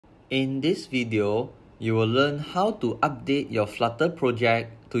In this video, you will learn how to update your Flutter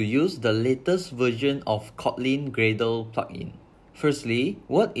project to use the latest version of Kotlin Gradle plugin. Firstly,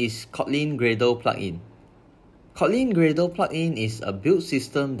 what is Kotlin Gradle plugin? Kotlin Gradle plugin is a build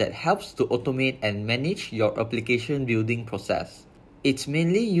system that helps to automate and manage your application building process. It's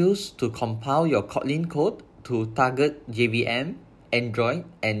mainly used to compile your Kotlin code to target JVM, Android,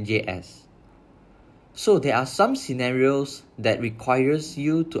 and JS. So there are some scenarios that requires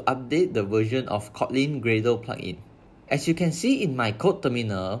you to update the version of Kotlin Gradle plugin. As you can see in my code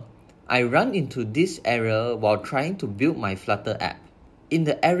terminal, I run into this error while trying to build my Flutter app. In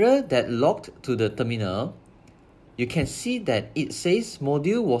the error that logged to the terminal, you can see that it says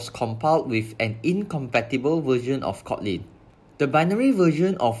module was compiled with an incompatible version of Kotlin. The binary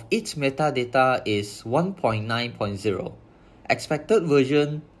version of its metadata is 1.9.0. Expected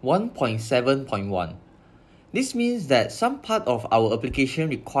version 1.7.1. This means that some part of our application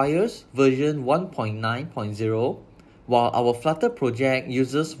requires version 1.9.0 while our Flutter project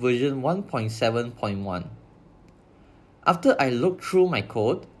uses version 1.7.1. After I looked through my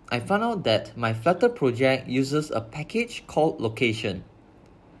code, I found out that my Flutter project uses a package called location.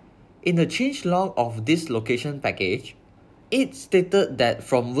 In the changelog of this location package, it stated that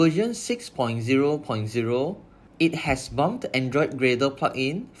from version 6.0.0, it has bumped Android Gradle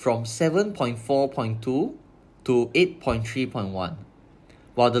plugin from 7.4.2 to 8.3.1,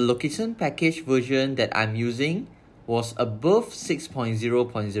 while the location package version that I'm using was above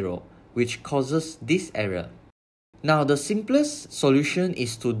 6.0.0, which causes this error. Now, the simplest solution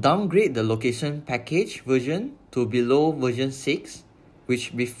is to downgrade the location package version to below version 6,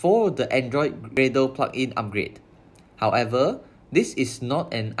 which before the Android Gradle plugin upgrade. However, this is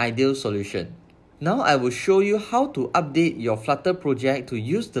not an ideal solution. Now I will show you how to update your Flutter project to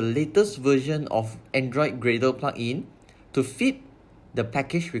use the latest version of Android Gradle plugin to fit the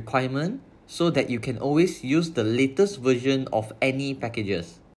package requirement so that you can always use the latest version of any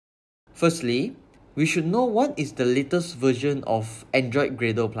packages. Firstly, we should know what is the latest version of Android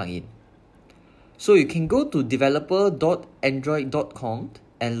Gradle plugin. So you can go to developer.android.com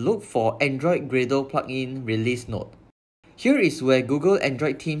and look for Android Gradle plugin release note. Here is where Google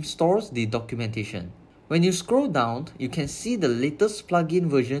Android team stores the documentation. When you scroll down, you can see the latest plugin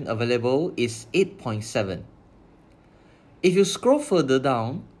version available is 8.7. If you scroll further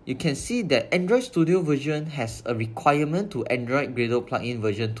down, you can see that Android Studio version has a requirement to Android Gradle plugin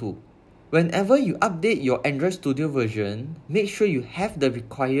version 2. Whenever you update your Android Studio version, make sure you have the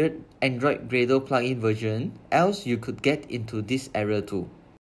required Android Gradle plugin version, else you could get into this error too.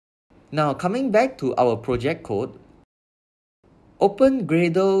 Now coming back to our project code, open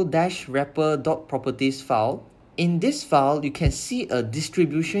gradle-wrapper.properties file. In this file, you can see a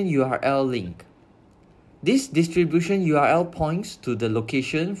distribution URL link. This distribution URL points to the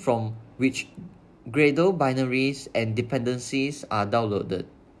location from which Gradle binaries and dependencies are downloaded.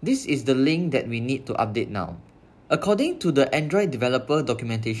 This is the link that we need to update now. According to the Android developer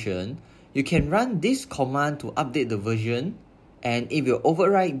documentation, you can run this command to update the version, and it will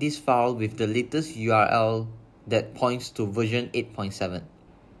overwrite this file with the latest URL that points to version 8.7.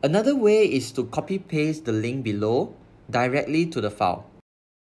 Another way is to copy-paste the link below directly to the file.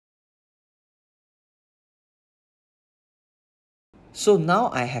 So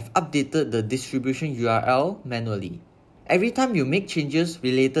now I have updated the distribution URL manually. Every time you make changes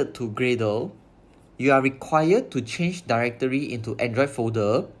related to Gradle, you are required to change directory into Android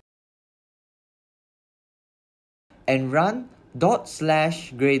folder and run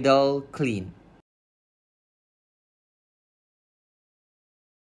 /gradle clean.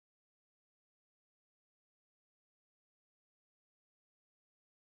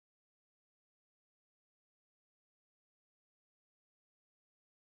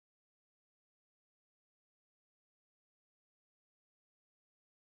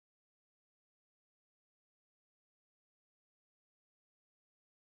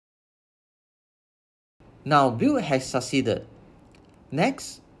 Now build has succeeded.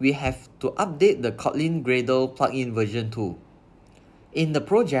 Next, we have to update the Kotlin Gradle plugin version 2. In the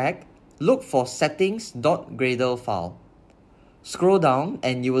project, look for settings.gradle file. Scroll down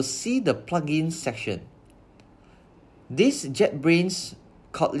and you will see the plugins section. This JetBrains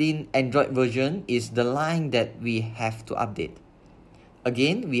Kotlin Android version is the line that we have to update.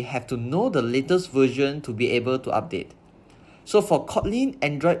 Again, we have to know the latest version to be able to update. So for Kotlin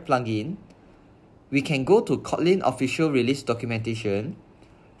Android plugin, we can go to Kotlin official release documentation.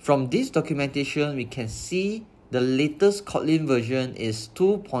 From this documentation, we can see the latest Kotlin version is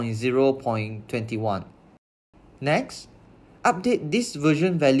 2.0.21. Next, update this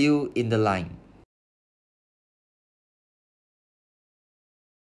version value in the line.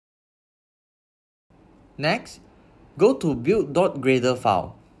 Next, go to build.gradle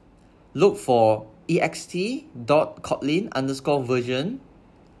file. Look for ext.kotlin_version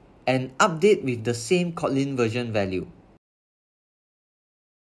and update with the same Kotlin version value.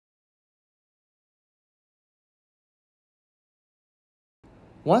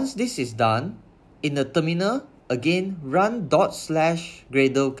 Once this is done, in the terminal, again run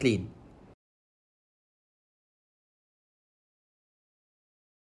 /gradle clean.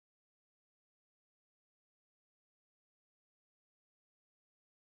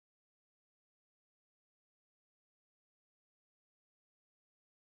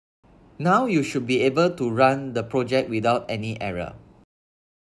 Now you should be able to run the project without any error.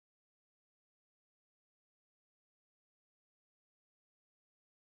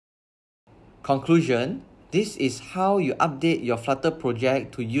 Conclusion: this is how you update your Flutter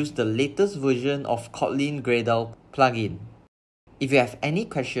project to use the latest version of Kotlin Gradle plugin. If you have any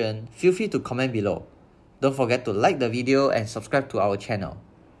question, feel free to comment below. Don't forget to like the video and subscribe to our channel.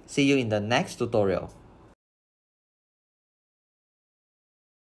 See you in the next tutorial.